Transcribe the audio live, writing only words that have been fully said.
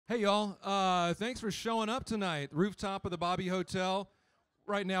Hey, y'all. Thanks for showing up tonight. Rooftop of the Bobby Hotel.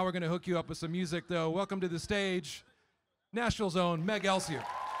 Right now, we're going to hook you up with some music, though. Welcome to the stage, Nashville's own Meg Elsier.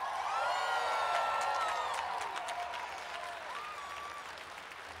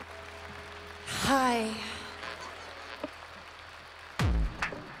 Hi.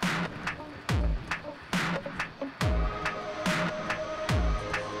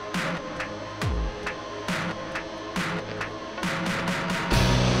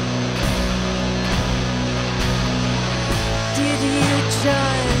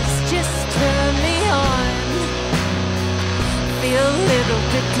 Just turn me on. Feel a little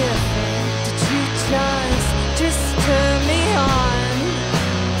bit different. Did you just turn me on?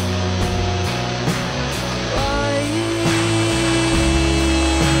 Why?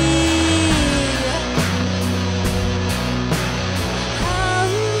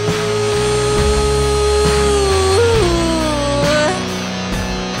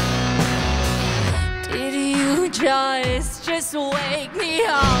 Did you just wake me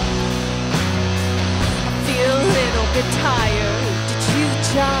up? I feel a little bit tired. Did you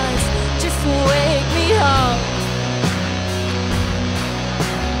just wake me up?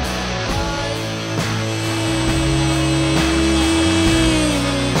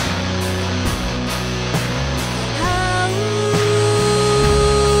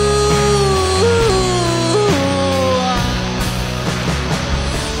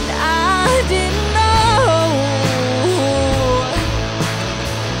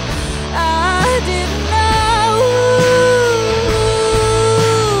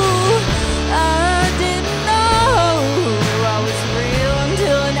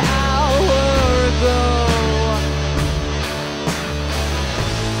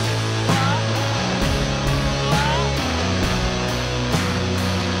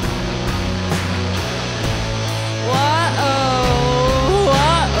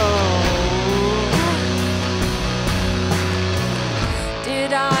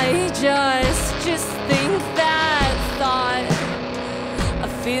 Just think that thought. I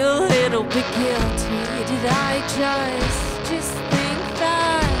feel a little bit guilty. Did I just think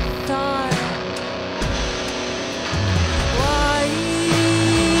that thought? Why?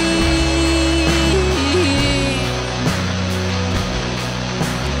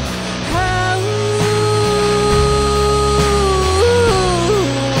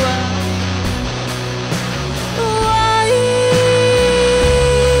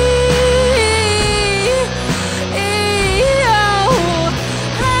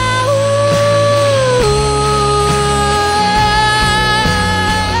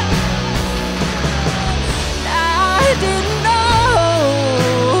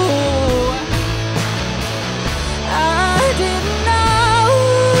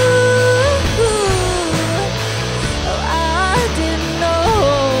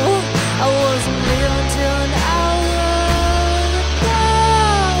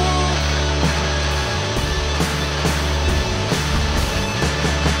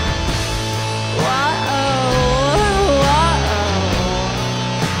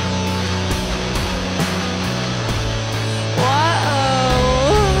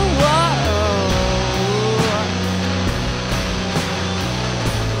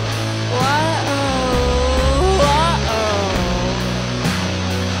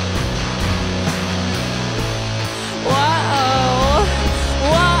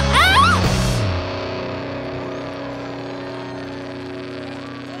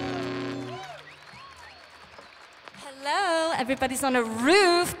 Everybody's on a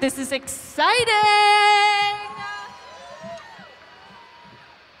roof. This is exciting.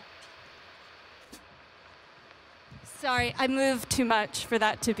 Sorry, I moved too much for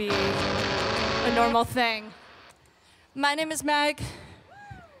that to be a normal thing. My name is Meg.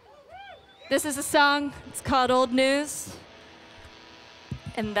 This is a song. It's called Old News.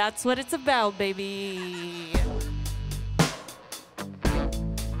 And that's what it's about, baby.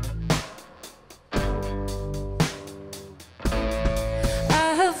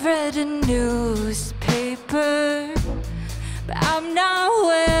 I've read a newspaper, but I'm not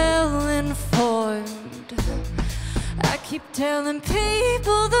well informed. I keep telling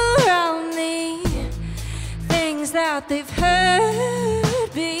people around me things that they've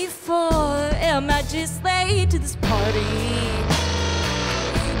heard before. Am I just late to this party?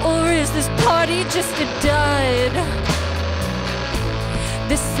 Or is this party just a dud?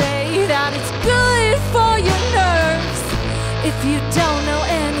 They say that it's good for your nerves if you don't know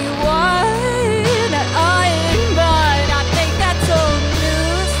anyone at all, but I think that's old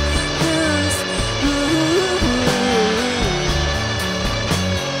news,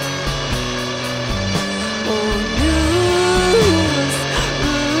 old news,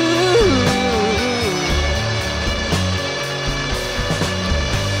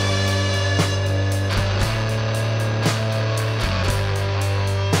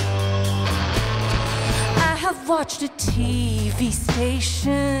 watched a TV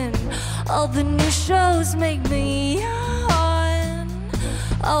station. All the new shows make me yawn.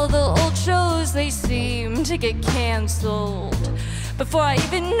 All the old shows, they seem to get canceled before I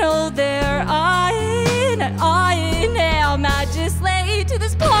even know they're on. Am I just late to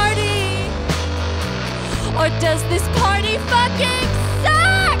this party? Or does this party fucking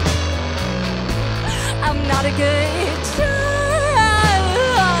suck? I'm not a good judge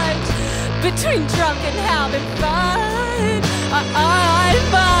between drunk and having fun. But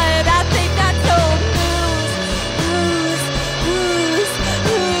I think that's old news.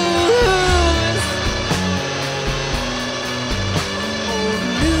 Old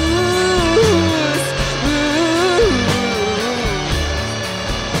news.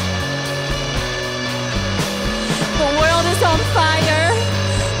 The world is on fire.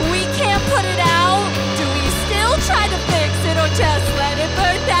 We can't put it out. Do we still try to fix it or just let it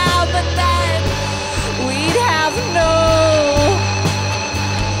burn down? But then we'd have nowhere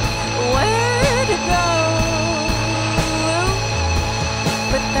to go.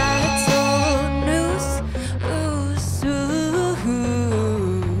 But that's old news.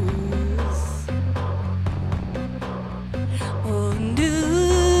 Old news.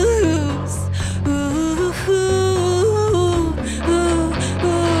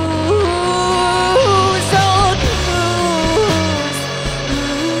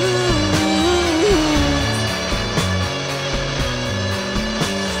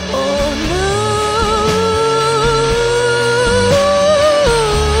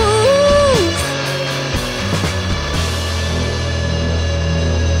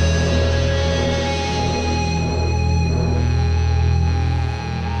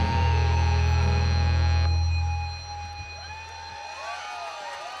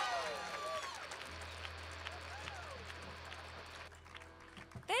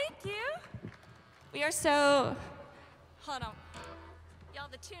 Thank you. We are so, hold on. Y'all,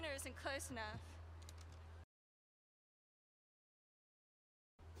 the tuner isn't close enough.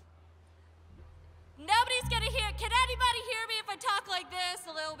 Nobody's gonna hear, can anybody hear me if I talk like this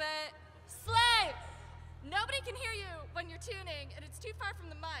a little bit? Slave! Nobody can hear you when you're tuning and it's too far from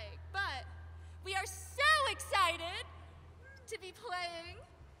the mic, but we are so excited to be playing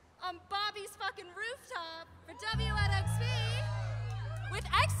on Bobby's fucking rooftop for WNXP with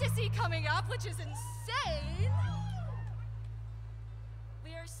Ecstasy coming up, which is insane.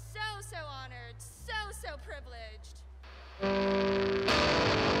 We are so honored, so privileged.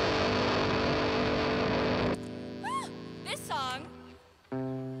 This song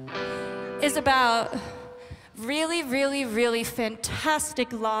is about really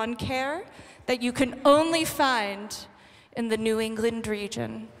fantastic lawn care that you can only find in the New England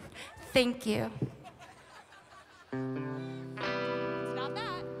region. Thank you. It's not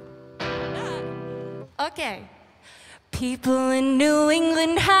that. Okay. People in New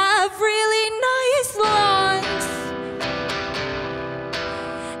England have really nice lawns.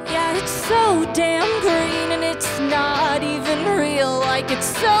 Yeah, it's so damn green and it's not even real. Like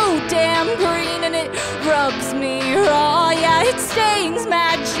it's so damn green and it rubs me raw. Yeah, it stains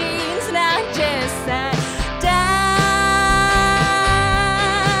my jeans and I just sat down.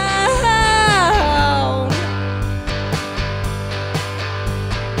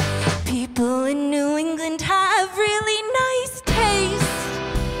 People in New England have really nice taste.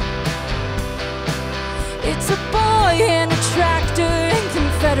 It's a boy and a tractor and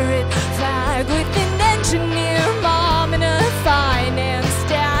Confederate flag with an engineer mom and a finance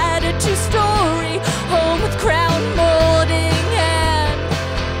dad, a two-story home with crown molding and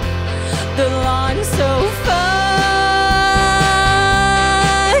the lawn so fucking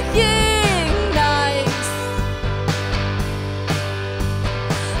nice.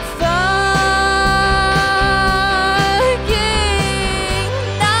 Fucking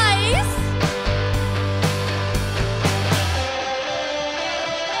nice.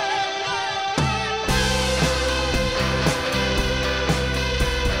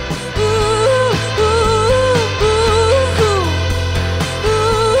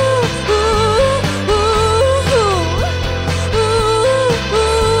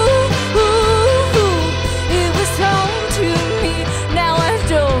 It was home to me, now I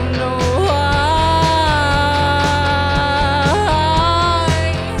don't know why.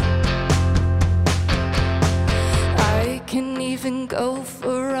 I can even go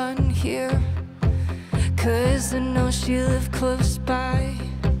for a run here, 'cause I know she lived close by.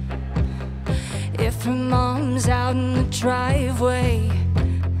 If her mom's out in the driveway,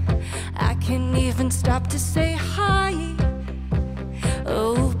 I can even stop to say hi.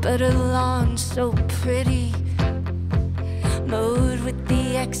 Oh, but her lawn's so pretty, mowed with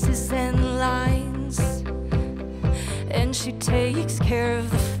the X's and lines. she takes care of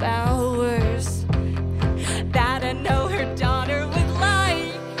the